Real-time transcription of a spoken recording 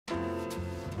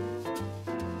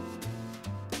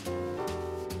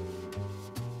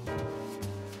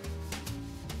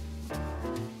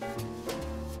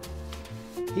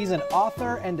He's an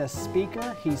author and a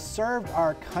speaker. He served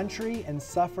our country and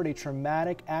suffered a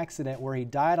traumatic accident where he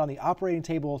died on the operating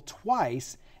table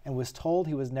twice and was told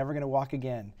he was never going to walk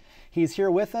again. He's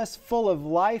here with us, full of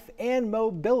life and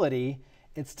mobility.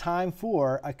 It's time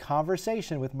for a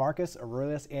conversation with Marcus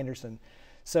Aurelius Anderson.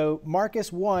 So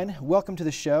Marcus, welcome to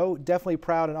the show. Definitely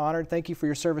proud and honored. Thank you for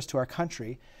your service to our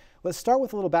country. Let's start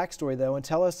with a little backstory though and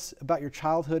tell us about your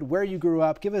childhood, where you grew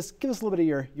up. Give us a little bit of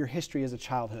your history as a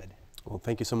childhood. Well,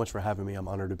 thank you so much for having me. I'm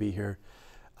honored to be here.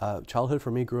 Childhood for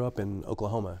me grew up in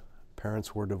Oklahoma.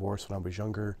 Parents were divorced when I was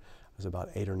younger. I was about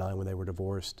 8 or 9 when they were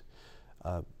divorced.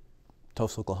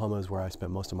 Tulsa, Oklahoma is where I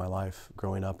spent most of my life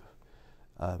growing up.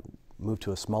 Moved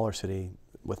to a smaller city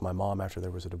with my mom after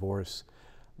there was a divorce.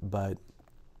 But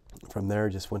from there,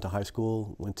 just went to high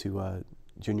school, went to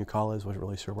junior college, wasn't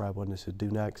really sure what I wanted to do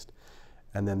next.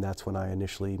 And then that's when I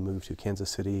initially moved to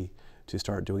Kansas City to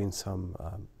start doing some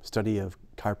study of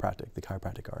chiropractic, the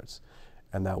chiropractic arts.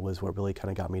 And that was what really kind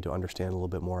of got me to understand a little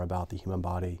bit more about the human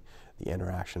body, the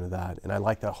interaction of that. And I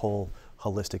like that whole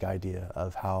holistic idea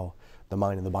of how the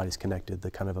mind and the body's connected,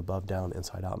 the kind of above, down,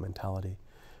 inside out mentality.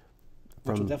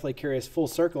 Which will definitely carry us full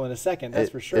circle in a second,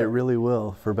 that's for sure. It really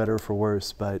will, for better or for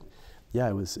worse. But yeah,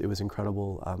 it was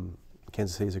incredible.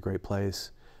 Kansas City is a great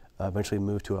place. Eventually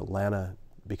moved to Atlanta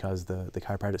because the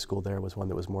chiropractic school there was one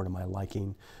that was more to my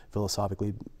liking.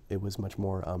 Philosophically, it was much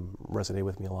more, resonated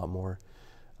with me a lot more.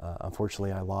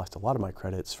 Unfortunately, I lost a lot of my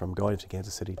credits from going to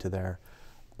Kansas City to there,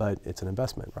 but it's an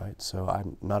investment, right? So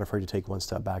I'm not afraid to take one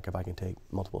step back if I can take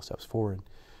multiple steps forward.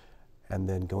 And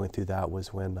then going through that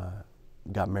was when I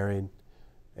got married,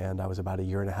 and I was about 1.5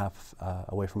 years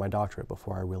away from my doctorate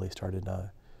before I really started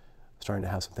starting to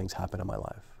have some things happen in my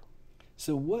life.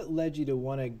 So what led you to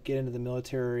want to get into the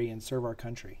military and serve our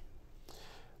country?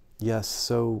 Yes,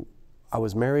 so I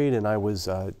was married and I was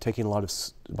taking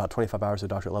about 25 hours of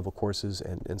doctorate level courses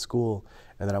in school,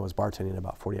 and then I was bartending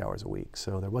about 40 hours a week.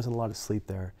 So there wasn't a lot of sleep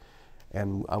there.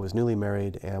 And I was newly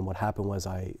married, and what happened was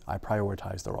I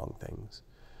prioritized the wrong things.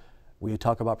 We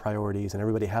talk about priorities, and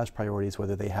everybody has priorities,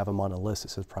 whether they have them on a list that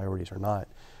says priorities or not.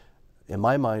 In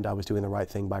my mind, I was doing the right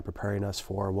thing by preparing us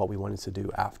for what we wanted to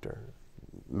do after.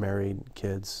 Married,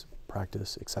 kids,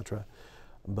 practice, etc.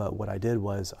 But what I did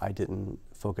was I didn't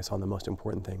focus on the most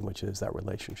important thing, which is that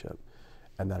relationship.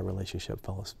 And that relationship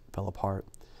fell apart.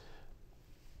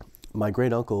 My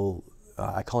great uncle,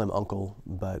 I call him uncle,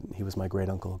 but he was my great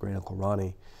uncle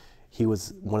Ronnie. He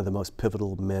was one of the most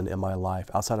pivotal men in my life.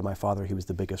 Outside of my father, he was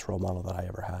the biggest role model that I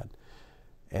ever had.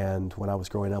 And when I was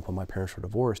growing up, when my parents were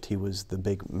divorced, he was the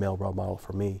big male role model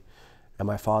for me. And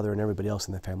my father and everybody else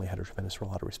in the family had a tremendous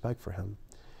lot of respect for him.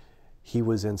 He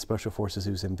was in Special Forces,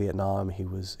 he was in Vietnam, he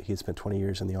had spent 20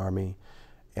 years in the Army,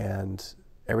 and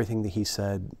everything that he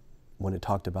said when it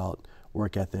talked about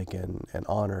work ethic and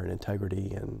honor and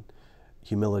integrity and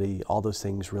humility, all those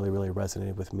things really, really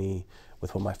resonated with me,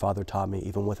 with what my father taught me,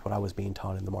 even with what I was being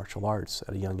taught in the martial arts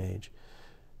at a young age.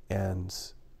 And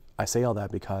I say all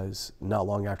that because not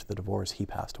long after the divorce, he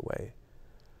passed away.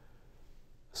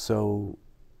 So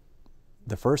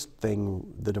the first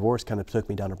thing, the divorce kind of took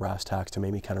me down to brass tacks to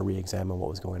make me kind of re-examine what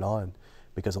was going on,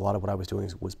 because a lot of what I was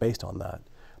doing was based on that.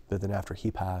 But then after he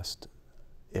passed,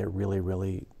 it really,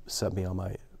 really set me on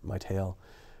my tail.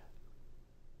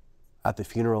 At the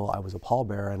funeral, I was a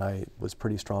pallbearer, and I was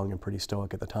pretty strong and pretty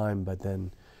stoic at the time, but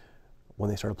then when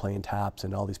they started playing taps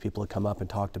and all these people had come up and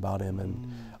talked about him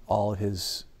and all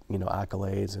his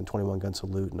accolades and 21 gun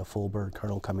salute and a full bird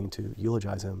colonel coming to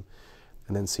eulogize him,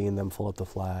 and then seeing them fold up the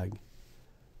flag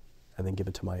and then give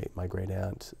it to my great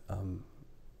aunt,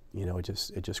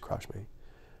 it just crushed me.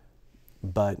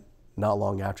 But not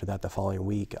long after that, the following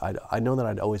week, I'd known that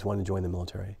I'd always wanted to join the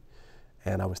military,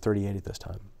 and I was 38 at this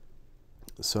time.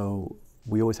 So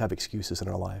we always have excuses in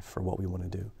our life for what we want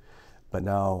to do. But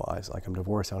now, I'm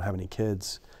divorced, I don't have any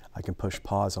kids, I can push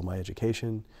pause on my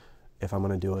education. If I'm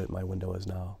going to do it, my window is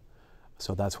now.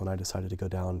 So that's when I decided to go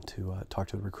down to talk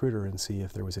to the recruiter and see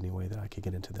if there was any way that I could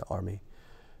get into the Army.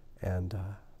 And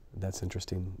that's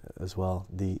interesting as well.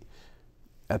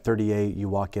 At 38, you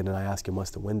walk in and I ask him,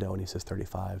 what's the window? And he says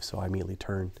 35. So I immediately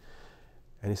turn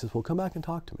and he says, well, come back and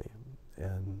talk to me.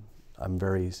 And I'm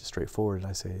very straightforward. And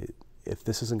I say, if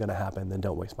this isn't going to happen, then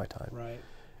don't waste my time. Right.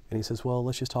 And he says, well,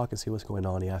 let's just talk and see what's going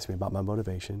on. He asked me about my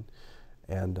motivation.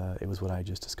 And it was what I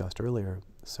just discussed earlier.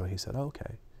 So he said, oh,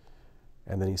 okay.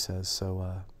 And then he says, so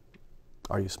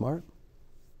are you smart?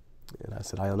 And I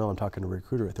said, I don't know, I'm talking to a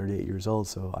recruiter at 38 years old,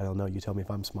 so I don't know, you tell me if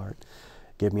I'm smart.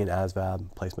 Gave me an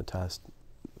ASVAB placement test,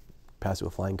 passed it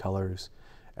with flying colors,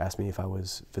 asked me if I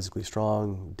was physically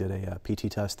strong, did a PT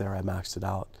test there, I maxed it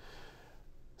out.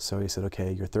 So he said,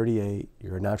 okay, you're 38,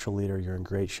 you're a natural leader, you're in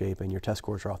great shape, and your test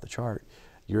scores are off the chart.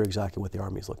 You're exactly what the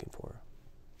Army's looking for.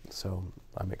 So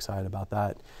I'm excited about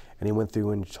that. And he went through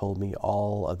and told me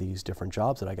all of these different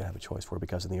jobs that I could have a choice for,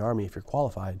 because in the Army, if you're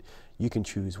qualified, you can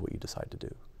choose what you decide to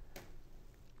do.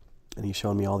 And he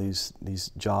showed me all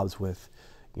these jobs with,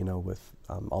 you know, with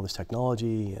all this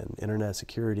technology and internet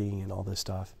security and all this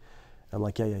stuff. And I'm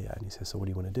like, yeah. And he said, so what do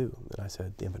you want to do? And I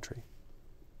said, the infantry.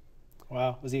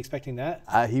 Wow, was he expecting that?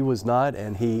 He was not,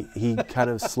 and he kind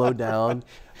of slowed down,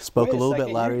 spoke a little bit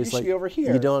louder. He's like, over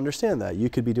here. You don't understand that. You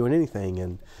could be doing anything.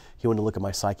 And he wanted to look at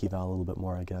my psyche eval a little bit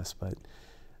more, I guess. But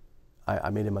I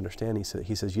made him understand.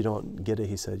 He says, you don't get it.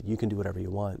 He said, you can do whatever you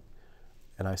want.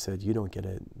 And I said, you don't get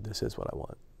it. This is what I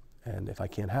want. And if I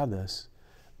can't have this,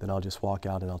 then I'll just walk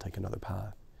out and I'll take another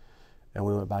path. And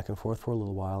we went back and forth for a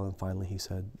little while, and finally he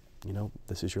said, you know,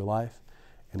 this is your life.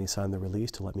 And he signed the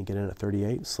release to let me get in at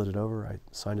 38, slid it over, I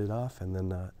signed it off, and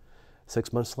then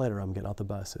 6 months later, I'm getting out the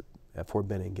bus at Fort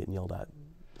Benning, getting yelled at.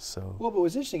 So. Well, but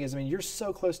what's interesting is, I mean, you're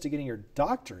so close to getting your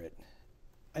doctorate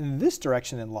in this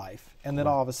direction in life, and then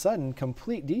all of a sudden,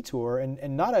 complete detour, and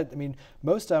not a, I mean,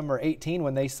 most of them are 18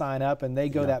 when they sign up, and they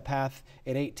go that path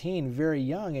at 18, very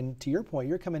young, and to your point,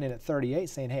 you're coming in at 38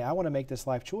 saying, hey, I want to make this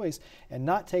life choice and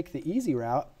not take the easy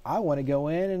route. I want to go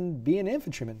in and be an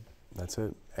infantryman. That's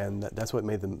it, and that's what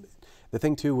made them. The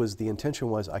thing too was the intention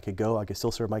was I could go, I could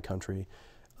still serve my country,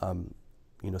 you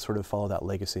know, sort of follow that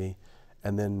legacy,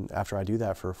 and then after I do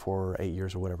that for 4 or 8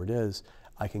 years or whatever it is,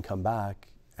 I can come back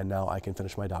and now I can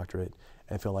finish my doctorate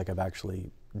and feel like I've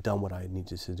actually done what I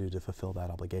needed to do to fulfill that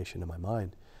obligation in my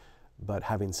mind. But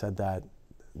having said that,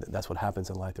 that's what happens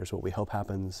in life. There's what we hope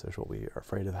happens, there's what we are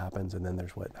afraid of happens, and then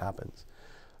there's what happens.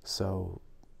 So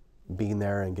being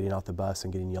there and getting off the bus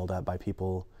and getting yelled at by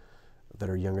people that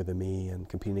are younger than me and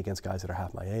competing against guys that are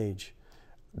half my age,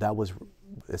 that was,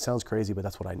 it sounds crazy, but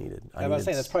that's what I needed. I was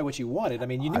saying that's probably what you wanted. I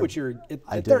mean, you knew what you're,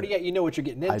 at 38, you know what you're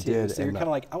getting into. I did, so you're kind of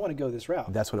like, I want to go this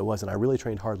route. That's what it was, and I really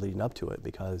trained hard leading up to it,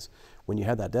 because when you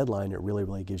have that deadline, it really,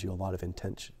 really gives you a lot of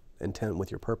intent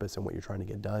with your purpose and what you're trying to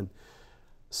get done.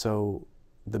 So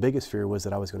the biggest fear was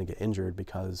that I was going to get injured,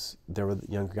 because there were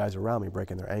younger guys around me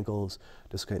breaking their ankles,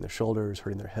 dislocating their shoulders,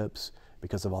 hurting their hips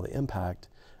because of all the impact.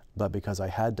 But because I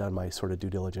had done my sort of due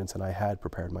diligence and I had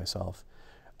prepared myself,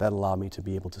 that allowed me to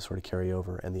be able to sort of carry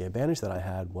over. And the advantage that I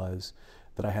had was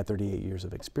that I had 38 years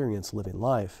of experience living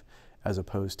life, as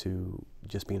opposed to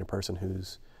just being a person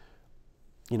who's,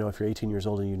 you know, if you're 18 years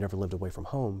old and you never lived away from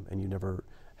home and you never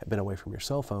been away from your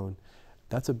cell phone,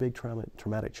 that's a big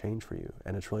traumatic change for you.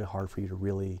 And it's really hard for you to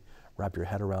really wrap your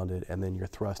head around it. And then you're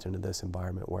thrust into this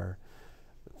environment where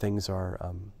things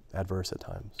are adverse at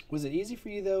times. Was it easy for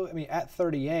you though? I mean, at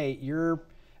 38, you're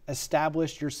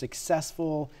established, you're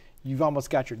successful, you've almost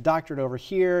got your doctorate over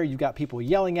here, you've got people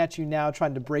yelling at you now,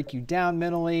 trying to break you down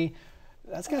mentally.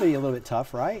 That's got to be a little bit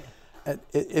tough, right?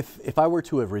 If I were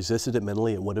to have resisted it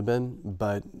mentally, it would have been,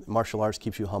 but martial arts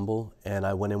keeps you humble, and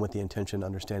I went in with the intention,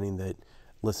 understanding that,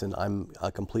 listen, I'm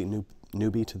a complete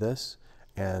newbie to this,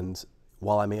 and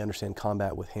while I may understand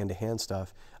combat with hand-to-hand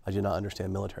stuff, I do not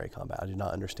understand military combat. I do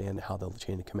not understand how the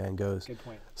chain of command goes. Good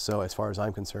point. So as far as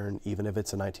I'm concerned, even if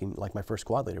it's a 19, like my first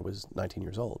squad leader was 19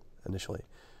 years old initially.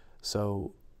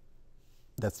 So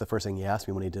that's the first thing he asked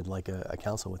me when he did like a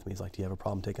council with me. He's like, do you have a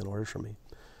problem taking orders from me?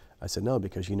 I said, no,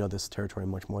 because you know this territory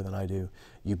much more than I do.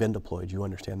 You've been deployed, you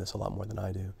understand this a lot more than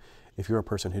I do. If you're a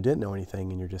person who didn't know anything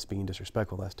and you're just being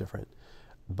disrespectful, that's different.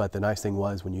 But the nice thing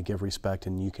was, when you give respect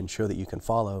and you can show that you can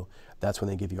follow, that's when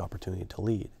they give you opportunity to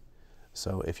lead.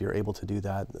 So if you're able to do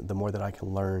that, the more that I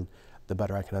can learn, the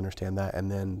better I can understand that. And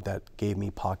then that gave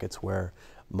me pockets where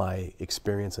my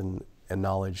experience and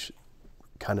knowledge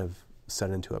kind of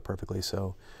set into it perfectly.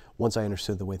 So once I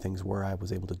understood the way things were, I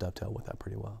was able to dovetail with that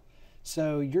pretty well.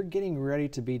 So you're getting ready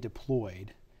to be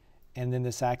deployed, and then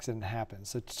this accident happens.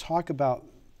 So talk about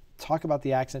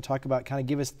the accident, talk about, kind of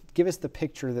give us the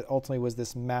picture that ultimately was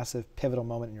this massive pivotal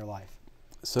moment in your life.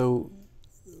 So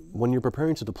when you're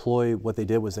preparing to deploy, what they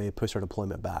did was they pushed our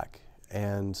deployment back.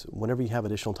 And whenever you have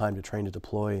additional time to train to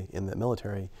deploy in the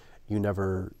military, you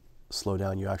never slow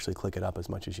down. You actually click it up as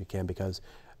much as you can, because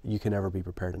you can never be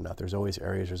prepared enough. There's always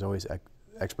areas, there's always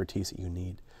expertise that you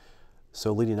need.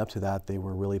 So leading up to that, they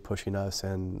were really pushing us,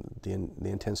 and the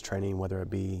intense training, whether it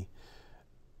be,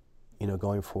 you know,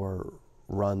 going for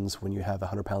runs when you have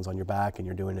 100 pounds on your back and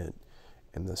you're doing it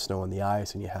in the snow and the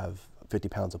ice, and you have 50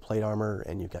 pounds of plate armor,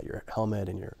 and you've got your helmet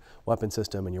and your weapon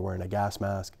system, and you're wearing a gas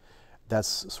mask.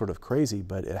 That's sort of crazy,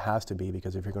 but it has to be,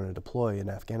 because if you're going to deploy in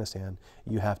Afghanistan,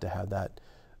 you have to have that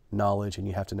knowledge and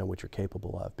you have to know what you're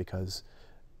capable of, because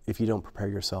if you don't prepare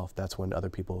yourself, that's when other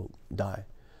people die.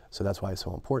 So that's why it's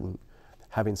so important.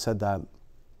 Having said that,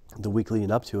 the week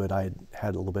leading up to it, I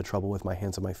had a little bit of trouble with my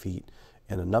hands and my feet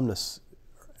in a numbness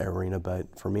arena,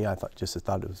 but for me, I thought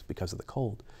it was because of the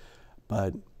cold.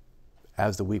 But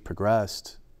as the week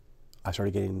progressed, I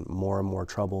started getting more and more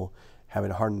trouble,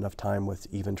 having a hard enough time with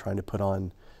even trying to put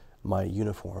on my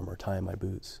uniform or tying my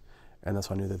boots. And that's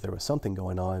when I knew that there was something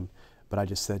going on. But I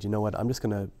just said, you know what, I'm just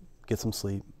gonna get some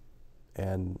sleep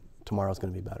and tomorrow's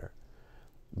gonna be better.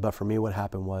 But for me, what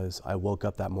happened was I woke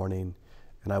up that morning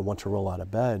and I went to roll out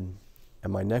of bed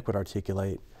and my neck would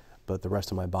articulate, but the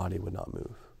rest of my body would not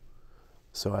move.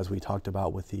 So as we talked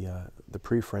about with the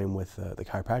pre-frame with the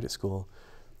chiropractic school,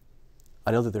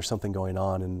 I know that there's something going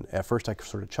on, and at first I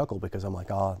sort of chuckled because I'm like,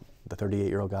 the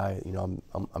 38-year-old guy, you know,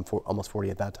 I'm almost 40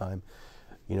 at that time,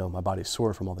 you know, my body's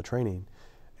sore from all the training.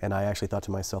 And I actually thought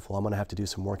to myself, well, I'm gonna have to do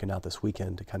some working out this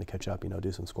weekend to kind of catch up, you know,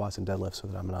 do some squats and deadlifts so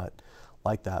that I'm not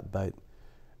like that. But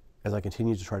as I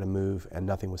continued to try to move and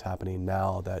nothing was happening,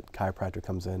 now that chiropractor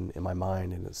comes in my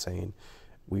mind and it's saying,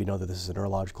 we know that this is a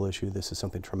neurological issue, this is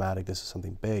something traumatic, this is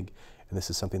something big, and this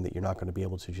is something that you're not gonna be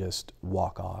able to just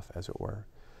walk off, as it were.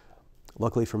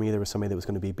 Luckily for me, there was somebody that was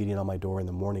gonna be beating on my door in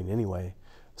the morning anyway.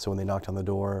 So when they knocked on the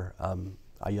door,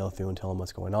 I yelled through and tell them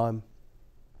what's going on.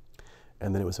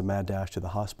 And then it was a mad dash to the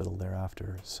hospital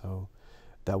thereafter. So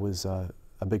that was a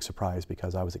big surprise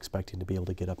because I was expecting to be able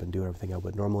to get up and do everything I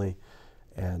would normally.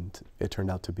 And it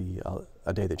turned out to be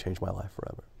a day that changed my life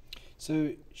forever.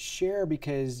 So share,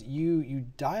 because you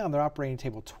die on the operating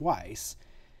table twice,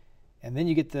 and then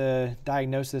you get the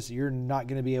diagnosis you're not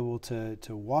going to be able to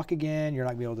walk again, you're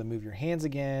not going to be able to move your hands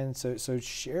again. So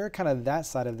share kind of that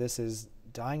side of this, is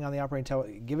dying on the operating table.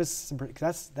 Give us some,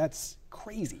 because that's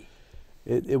crazy.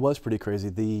 It was pretty crazy.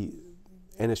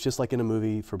 And it's just like in a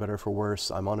movie, for better or for worse.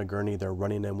 I'm on a gurney, they're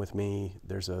running in with me.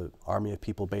 There's an army of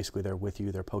people basically there with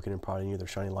you. They're poking and prodding you, they're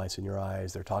shining lights in your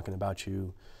eyes, they're talking about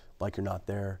you like you're not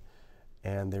there.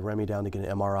 And they ran me down to get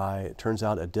an MRI. It turns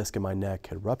out a disc in my neck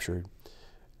had ruptured.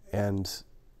 And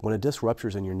when a disc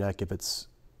ruptures in your neck, if it's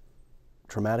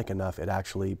traumatic enough, it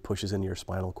actually pushes into your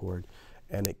spinal cord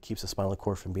and it keeps the spinal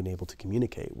cord from being able to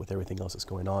communicate with everything else that's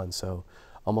going on. So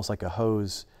almost like a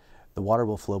hose, the water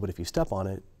will flow, but if you step on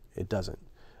it, it doesn't.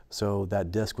 So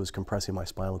that disc was compressing my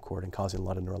spinal cord and causing a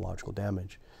lot of neurological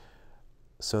damage.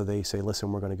 So they say,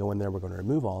 listen, we're going to go in there, we're going to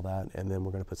remove all that, and then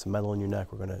we're going to put some metal in your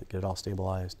neck, we're going to get it all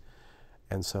stabilized.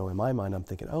 And so in my mind, I'm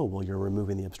thinking, oh, well, you're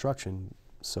removing the obstruction,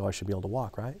 so I should be able to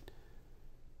walk, right?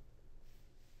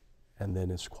 And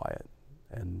then it's quiet.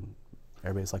 And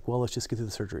everybody's like, well, let's just get through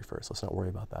the surgery first. Let's not worry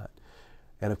about that.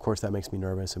 And of course, that makes me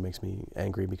nervous. It makes me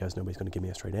angry because nobody's going to give me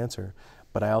a straight answer.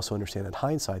 But I also understand in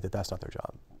hindsight that that's not their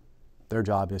job. Their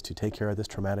job is to take care of this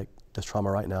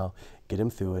trauma right now, get him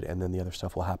through it, and then the other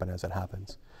stuff will happen as it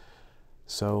happens.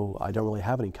 So I don't really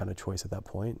have any kind of choice at that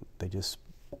point. They just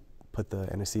put the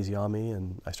anesthesia on me,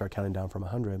 and I start counting down from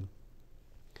 100.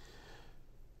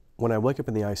 When I wake up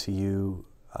in the ICU,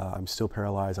 I'm still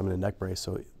paralyzed. I'm in a neck brace,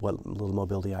 so what little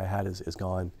mobility I had is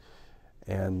gone.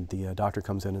 And the doctor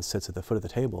comes in and sits at the foot of the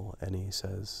table, and he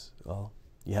says, well,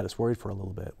 you had us worried for a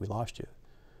little bit. We lost you.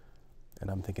 And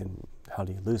I'm thinking, how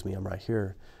do you lose me? I'm right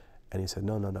here. And he said,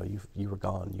 no, you were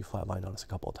gone. You flatlined on us a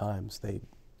couple of times. They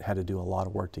had to do a lot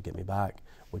of work to get me back,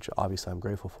 which obviously I'm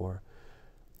grateful for.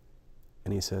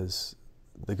 And he says,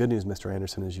 the good news, Mr.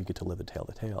 Anderson, is you get to live to tell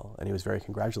the tale. And he was very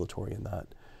congratulatory in that.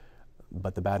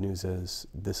 But the bad news is,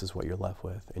 this is what you're left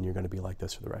with, and you're going to be like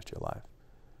this for the rest of your life.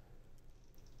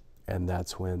 And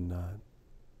that's when,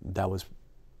 that was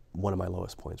one of my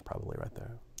lowest points probably right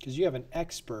there. Because you have an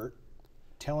expert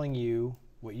telling you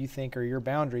what you think are your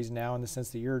boundaries now, in the sense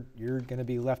that you're going to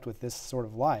be left with this sort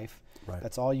of life. Right.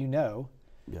 That's all you know.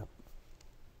 Yeah.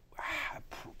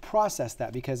 Process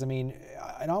that, because I mean,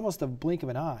 in almost a blink of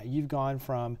an eye, you've gone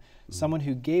from someone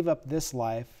who gave up this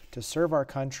life to serve our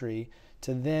country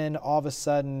to then all of a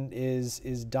sudden is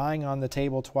dying on the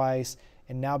table twice,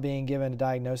 and now being given a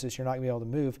diagnosis you're not going to be able to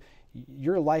move.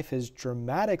 Your life has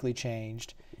dramatically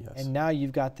changed. Yes. And now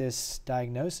you've got this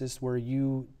diagnosis where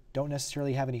you don't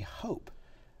necessarily have any hope.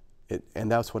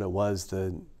 And that's what it was.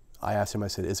 I asked him, I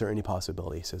said, is there any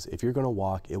possibility? He says, if you're going to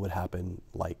walk, it would happen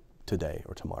like today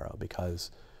or tomorrow,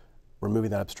 because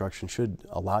removing that obstruction should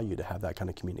allow you to have that kind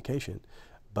of communication.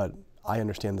 But I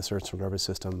understand the central nervous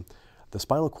system. The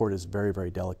spinal cord is very,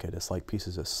 very delicate. It's like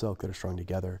pieces of silk that are strung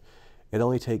together. It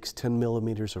only takes 10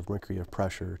 millimeters of mercury of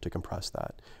pressure to compress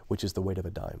that, which is the weight of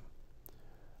a dime.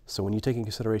 So when you take in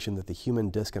consideration that the human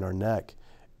disc in our neck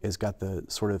has got the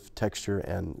sort of texture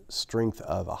and strength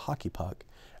of a hockey puck,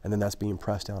 and then that's being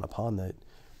pressed down upon it,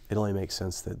 it only makes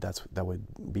sense that that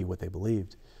would be what they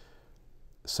believed.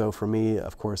 So for me,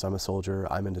 of course, I'm a soldier.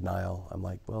 I'm in denial. I'm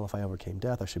like, well, if I overcame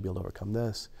death, I should be able to overcome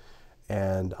this.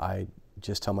 And I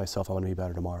just tell myself I'm going to be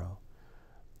better tomorrow.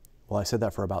 Well, I said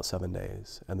that for about 7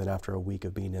 days. And then after a week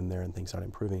of being in there and things started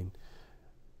improving,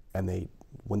 and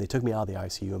when they took me out of the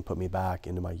ICU and put me back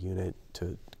into my unit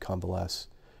to convalesce,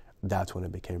 that's when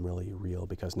it became really real,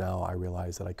 because now I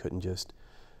realized that I couldn't just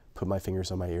put my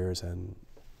fingers on my ears and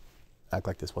act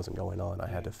like this wasn't going on. I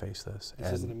had to face this.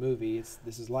 This isn't a movie,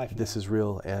 this is life now. This is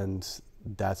real, and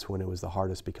that's when it was the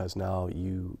hardest, because now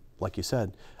like you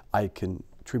said, I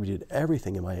contributed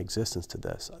everything in my existence to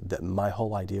this. That my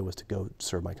whole idea was to go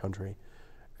serve my country,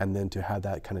 and then to have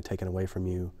that kind of taken away from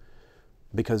you,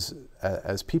 because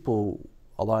as people,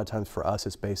 a lot of times for us,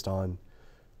 it's based on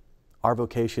our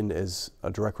vocation is a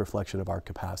direct reflection of our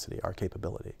capacity, our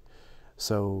capability.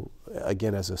 So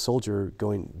again, as a soldier,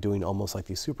 doing almost like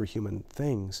these superhuman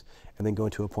things, and then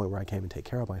going to a point where I can't even take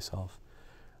care of myself,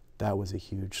 that was a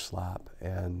huge slap.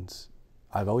 And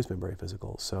I've always been very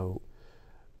physical. So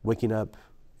waking up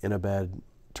in a bed,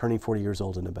 turning 40 years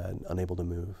old in a bed, unable to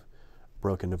move,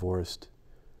 broken, divorced,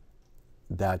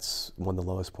 that's one of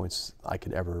the lowest points I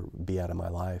could ever be at in my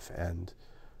life. And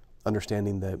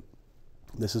understanding that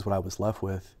this is what I was left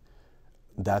with,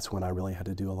 that's when I really had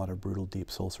to do a lot of brutal,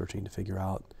 deep soul searching to figure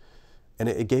out. And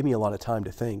it gave me a lot of time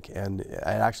to think, and it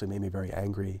actually made me very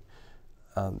angry.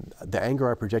 The anger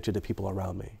I projected to people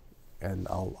around me, and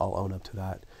I'll own up to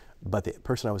that. But the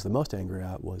person I was the most angry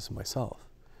at was myself,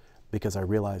 because I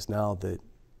realized now that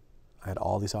I had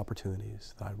all these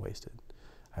opportunities that I'd wasted.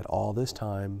 I had all this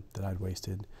time that I'd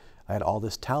wasted. I had all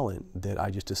this talent that I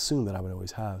just assumed that I would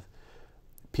always have.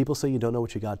 People say you don't know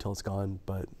what you got till it's gone,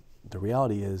 but the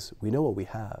reality is we know what we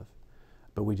have,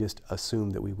 but we just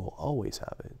assume that we will always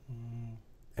have it.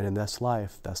 And in this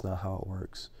life, that's not how it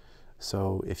works.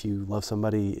 So if you love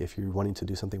somebody, if you're wanting to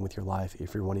do something with your life,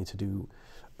 if you're wanting to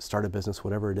start a business,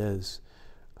 whatever it is,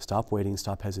 stop waiting,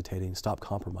 stop hesitating, stop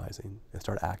compromising, and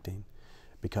start acting,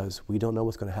 because we don't know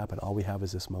what's going to happen. All we have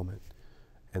is this moment.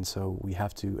 And so we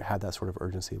have to have that sort of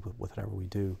urgency with whatever we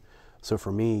do. So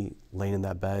for me, laying in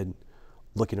that bed,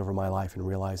 looking over my life and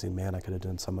realizing, man, I could have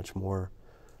done so much more,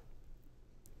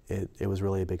 it was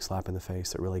really a big slap in the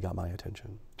face that really got my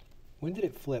attention. When did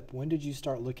it flip? When did you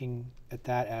start looking at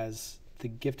that as the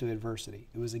gift of adversity?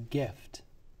 It was a gift.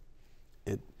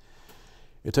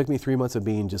 It took me 3 months of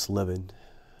being just livid.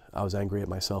 I was angry at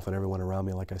myself and everyone around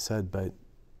me, like I said, but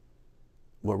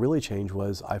what really changed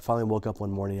was I finally woke up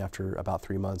one morning after about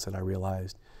 3 months and I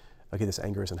realized, okay, this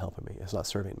anger isn't helping me. It's not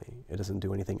serving me. It doesn't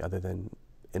do anything other than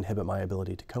inhibit my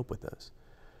ability to cope with this.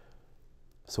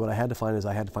 So what I had to find is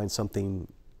I had to find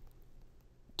something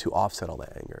to offset all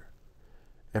that anger.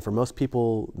 And for most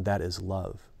people, that is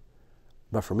love.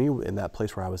 But for me, in that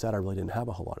place where I was at, I really didn't have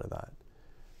a whole lot of that.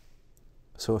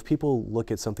 So if people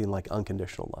look at something like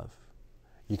unconditional love,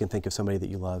 you can think of somebody that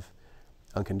you love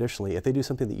unconditionally. If they do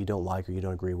something that you don't like or you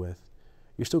don't agree with,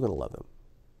 you're still going to love them,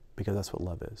 because that's what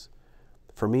love is.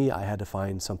 For me, I had to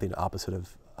find something opposite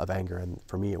of anger, and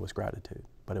for me it was gratitude,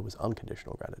 but it was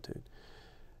unconditional gratitude.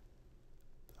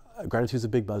 Gratitude is a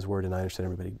big buzzword, and I understand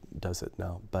everybody does it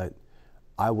now, but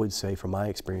I would say from my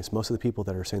experience, most of the people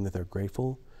that are saying that they're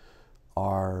grateful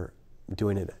are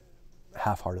doing it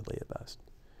half-heartedly at best,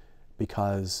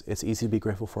 because it's easy to be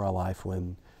grateful for our life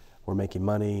when we're making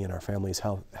money and our family's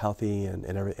healthy and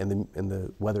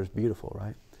the weather's beautiful,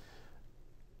 right?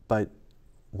 But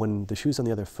when the shoe's on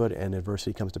the other foot and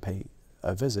adversity comes to pay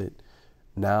a visit,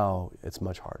 now it's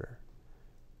much harder.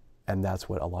 And that's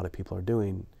what a lot of people are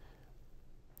doing.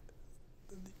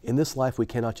 In this life, we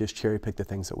cannot just cherry pick the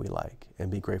things that we like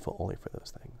and be grateful only for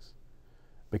those things,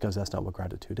 because that's not what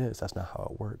gratitude is. That's not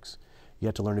how it works. You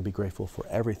have to learn to be grateful for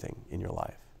everything in your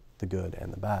life, the good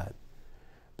and the bad.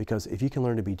 Because if you can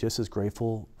learn to be just as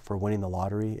grateful for winning the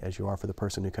lottery as you are for the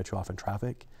person who cut you off in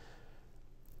traffic,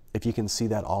 if you can see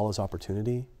that all as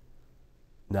opportunity,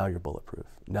 now you're bulletproof.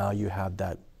 Now you have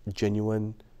that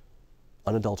genuine,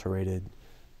 unadulterated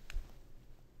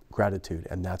gratitude,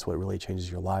 and that's what really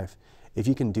changes your life. If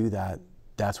you can do that,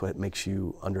 that's what makes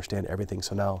you understand everything.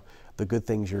 So now the good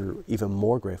things you're even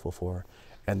more grateful for,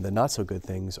 and the not so good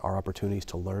things are opportunities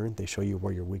to learn. They show you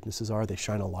where your weaknesses are. They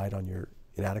shine a light on your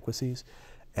inadequacies,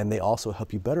 and they also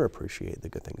help you better appreciate the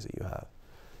good things that you have.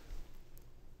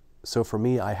 So for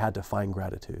me, I had to find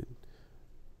gratitude.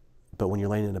 But when you're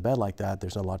laying in a bed like that,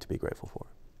 there's not a lot to be grateful for.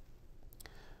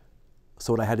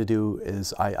 So what I had to do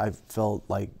is I felt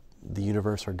like the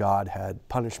universe or God had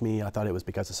punished me. I thought it was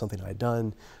because of something I'd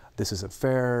done. This isn't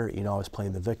fair. You know, I was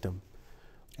playing the victim.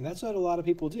 And that's what a lot of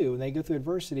people do. When they go through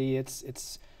adversity,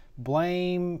 it's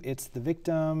blame, it's the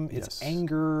victim, it's Yes.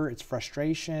 anger, it's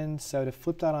frustration. So to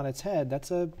flip that on its head,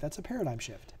 that's a paradigm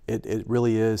shift. It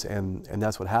really is, and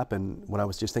that's what happened. When I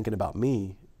was just thinking about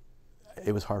me,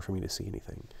 it was hard for me to see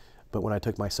anything. But when I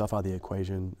took myself out of the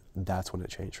equation, that's when it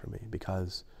changed for me,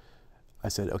 because I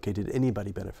said, okay, did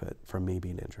anybody benefit from me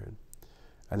being injured?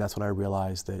 And that's when I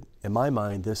realized that in my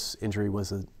mind, this injury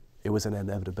was an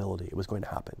inevitability. It was going to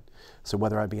happen. So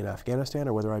whether I'd be in Afghanistan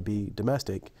or whether I'd be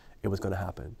domestic, it was going to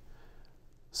happen.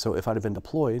 So if I'd have been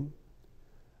deployed,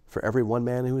 for every one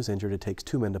man who was injured, it takes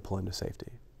 2 men to pull him to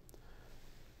safety.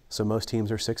 So most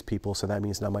teams are 6 people, so that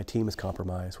means now my team is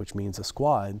compromised, which means the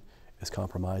squad is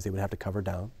compromised. They would have to cover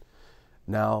down.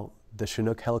 Now, the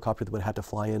Chinook helicopter that would have to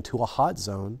fly into a hot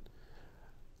zone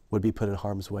would be put in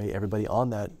harm's way. Everybody on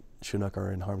that Chinook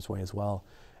are in harm's way as well.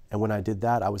 And when I did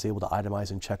that, I was able to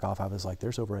itemize and check off. I was like,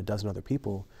 there's over a dozen other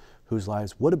people whose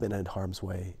lives would have been in harm's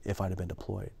way if I'd have been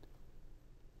deployed.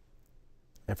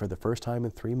 And for the first time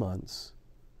in 3 months,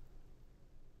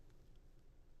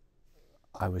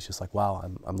 I was just like, wow,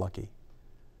 I'm lucky.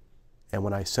 And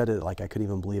when I said it, like I couldn't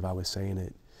even believe I was saying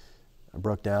it. I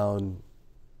broke down.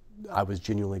 I was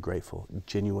genuinely grateful,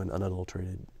 genuine,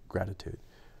 unadulterated gratitude.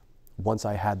 Once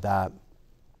I had that,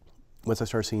 once I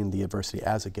started seeing the adversity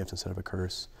as a gift instead of a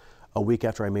curse, a week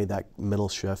after I made that mental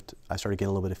shift, I started getting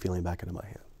a little bit of feeling back into my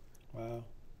hand. Wow.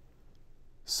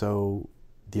 So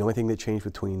the only thing that changed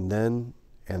between then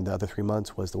and the other 3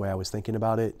 months was the way I was thinking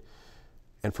about it.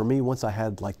 And for me, once I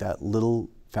had like that little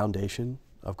foundation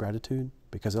of gratitude,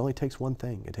 because it only takes one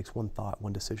thing, it takes one thought,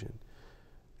 one decision.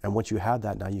 And once you have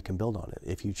that, now you can build on it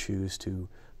if you choose to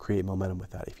create momentum with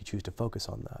that, if you choose to focus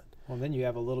on that. Well, then you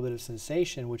have a little bit of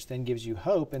sensation, which then gives you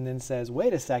hope and then says,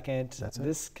 wait a second,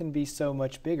 this can be so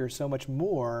much bigger, so much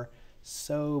more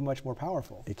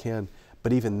powerful. It can.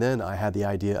 But even then, I had the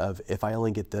idea of, if I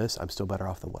only get this, I'm still better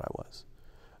off than what I was.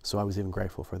 So I was even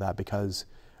grateful for that, because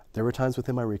there were times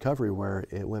within my recovery where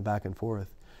it went back and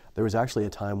forth. There was actually a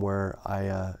time where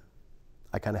I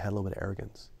kind of had a little bit of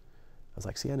arrogance. I was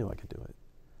like, see, I knew I could do it.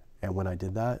 And when I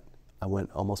did that, I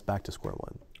went almost back to square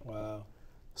one. Wow.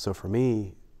 So for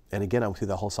me, and again, I went through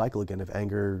that whole cycle again of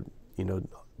anger,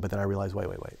 but then I realized, wait.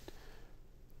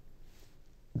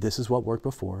 This is what worked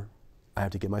before. I have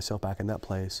to get myself back in that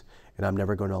place, and I'm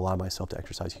never going to allow myself to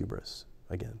exercise hubris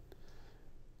again.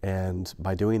 And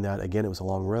by doing that, again, it was a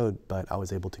long road, but I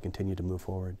was able to continue to move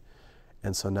forward.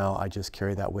 And so now I just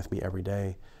carry that with me every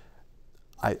day.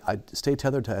 I stay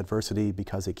tethered to adversity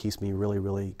because it keeps me really,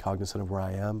 really cognizant of where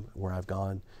I am, where I've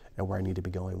gone, and where I need to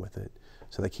be going with it.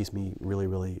 So that keeps me really,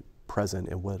 really present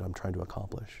in what I'm trying to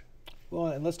accomplish. Well,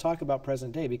 and let's talk about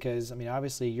present day, because, I mean,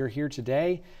 obviously you're here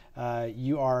today.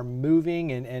 You are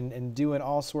moving and doing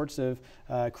all sorts of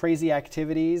crazy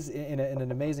activities in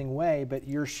an amazing way, but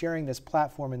you're sharing this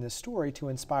platform and this story to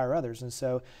inspire others. And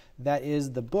so that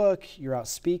is the book. You're out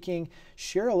speaking.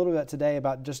 Share a little bit today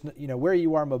about just, where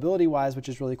you are mobility-wise, which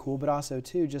is really cool, but also,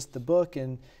 too, just the book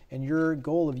and your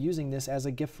goal of using this as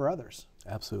a gift for others.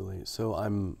 Absolutely. So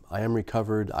I am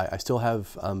recovered. I still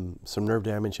have some nerve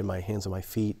damage in my hands and my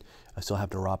feet. I still have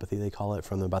neuropathy, they call it,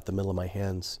 from about the middle of my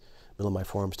hands, middle of my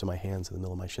forearms to my hands, and the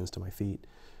middle of my shins to my feet.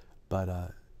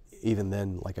 But even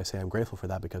then, like I say, I'm grateful for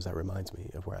that, because that reminds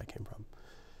me of where I came from.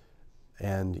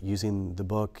 And using the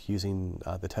book, using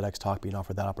the TEDx talk, being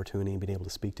offered that opportunity, being able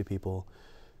to speak to people,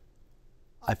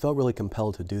 I felt really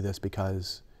compelled to do this,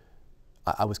 because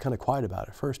I was kind of quiet about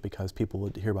it first, because people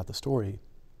would hear about the story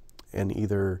and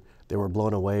either they were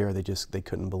blown away or they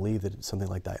couldn't believe that something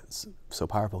like that so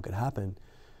powerful could happen.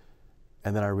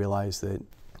 And then I realized that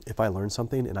if I learn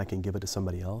something and I can give it to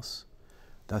somebody else,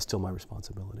 that's still my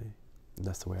responsibility. And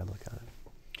that's the way I look at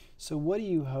it. So what do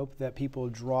you hope that people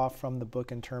draw from the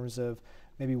book in terms of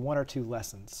maybe 1 or 2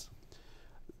 lessons?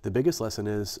 The biggest lesson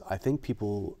is, I think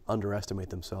people underestimate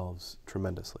themselves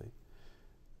tremendously.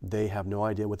 They have no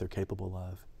idea what they're capable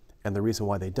of. And the reason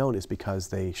why they don't is because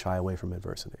they shy away from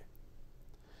adversity.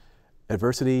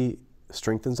 Adversity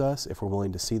strengthens us if we're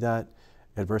willing to see that.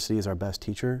 Adversity is our best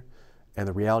teacher. And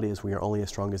the reality is we are only as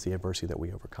strong as the adversity that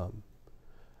we overcome.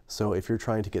 So if you're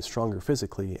trying to get stronger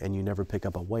physically and you never pick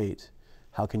up a weight,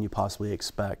 how can you possibly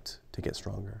expect to get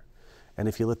stronger? And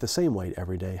if you lift the same weight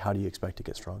every day, how do you expect to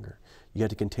get stronger? You have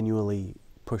to continually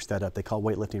push that up. They call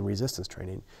weightlifting resistance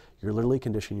training. You're literally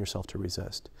conditioning yourself to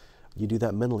resist. You do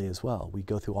that mentally as well. We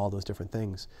go through all those different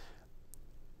things.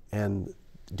 And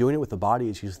doing it with the body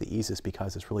is usually the easiest,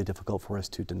 because it's really difficult for us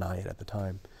to deny it at the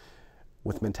time.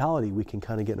 With mentality, we can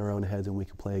kind of get in our own heads and we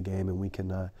can play a game and we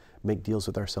can make deals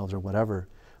with ourselves or whatever.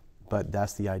 But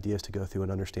that's the idea, is to go through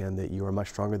and understand that you are much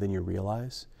stronger than you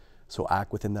realize. So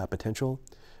act within that potential,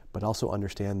 but also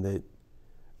understand that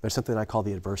There's something I call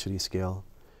the adversity scale.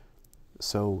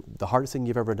 So the hardest thing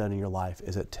you've ever done in your life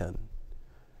is at 10.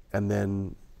 And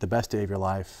then the best day of your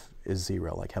life is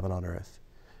 0, like heaven on earth.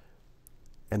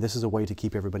 And this is a way to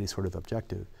keep everybody sort of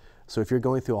objective. So if you're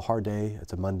going through a hard day,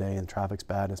 it's a Monday and the traffic's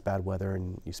bad and it's bad weather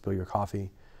and you spill your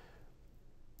coffee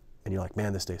and you're like,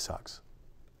 man, this day sucks.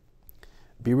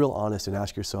 Be real honest and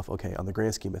ask yourself, okay, on the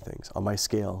grand scheme of things, on my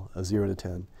scale of 0 to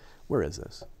 10, where is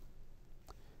this?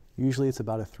 Usually it's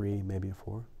about a 3, maybe a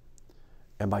 4.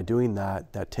 And by doing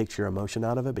that, that takes your emotion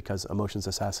out of it because emotions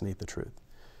assassinate the truth.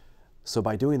 So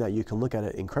by doing that, you can look at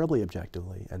it incredibly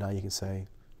objectively, and now you can say,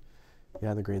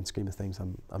 yeah, in the grand scheme of things,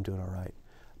 I'm doing all right.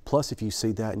 Plus, if you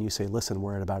see that and you say, listen,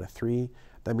 we're at about a 3,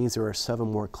 that means there are 7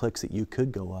 more clicks that you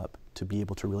could go up to be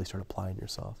able to really start applying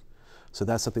yourself. So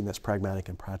that's something that's pragmatic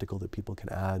and practical that people can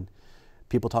add.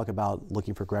 People talk about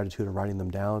looking for gratitude and writing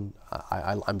them down.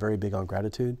 I'm very big on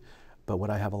gratitude, but what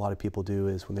I have a lot of people do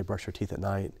is when they brush their teeth at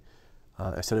night,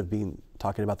 instead of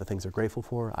talking about the things they're grateful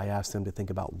for, I ask them to think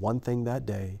about one thing that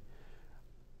day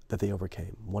that they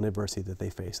overcame, one adversity that they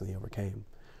faced and they overcame.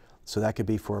 So that could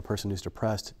be for a person who's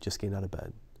depressed, just getting out of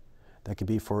bed. That could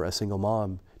be for a single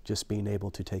mom, just being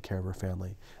able to take care of her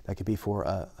family. That could be for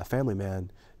a family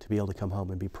man to be able to come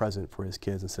home and be present for his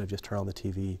kids instead of just turning on the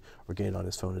TV or getting on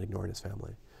his phone and ignoring his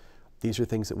family. These are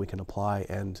things that we can apply,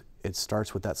 and it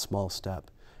starts with that small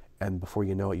step. And before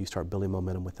you know it, you start building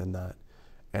momentum within that.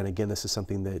 And again, this is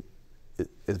something that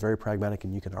is very pragmatic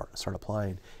and you can start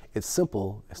applying. It's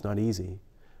simple, it's not easy,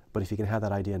 but if you can have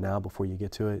that idea now before you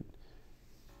get to it,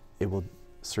 it will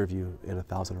serve you in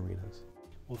 1,000 arenas.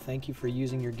 Well, thank you for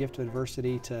using your gift of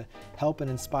adversity to help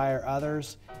and inspire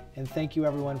others. And thank you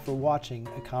everyone for watching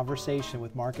A Conversation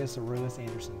with Marcus Arulis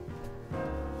Anderson.